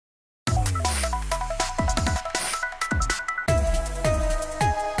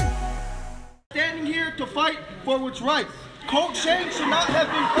fight for what's right. Coach Shane should not have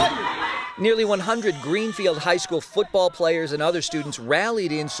been fired. Nearly 100 Greenfield High School football players and other students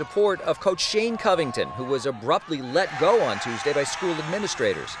rallied in support of Coach Shane Covington, who was abruptly let go on Tuesday by school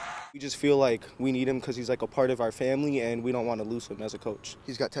administrators. We just feel like we need him because he's like a part of our family, and we don't want to lose him as a coach.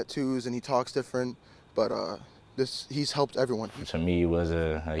 He's got tattoos and he talks different, but he's helped everyone. To me, it was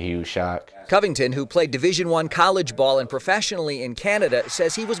a huge shock. Covington, who played Division I college ball and professionally in Canada,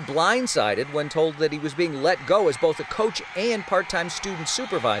 says he was blindsided when told that he was being let go as both a coach and part-time student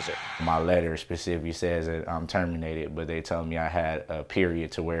supervisor. My letter specifically says that I'm terminated, but they told me I had a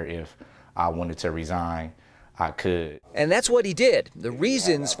period to where if I wanted to resign, I could. And that's what he did. The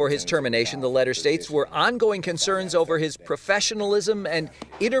reasons for his termination, the letter states, were ongoing concerns over his professionalism and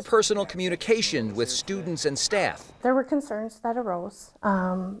interpersonal communication with students and staff. There were concerns that arose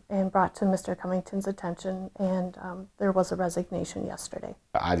and brought to Mr. Covington's attention, and there was a resignation yesterday.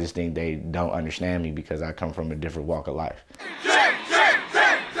 I just think they don't understand me because I come from a different walk of life.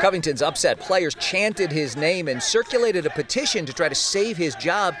 Covington's upset players chanted his name and circulated a petition to try to save his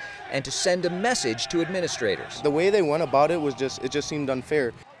job and to send a message to administrators. The way they went about it was it just seemed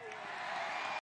unfair.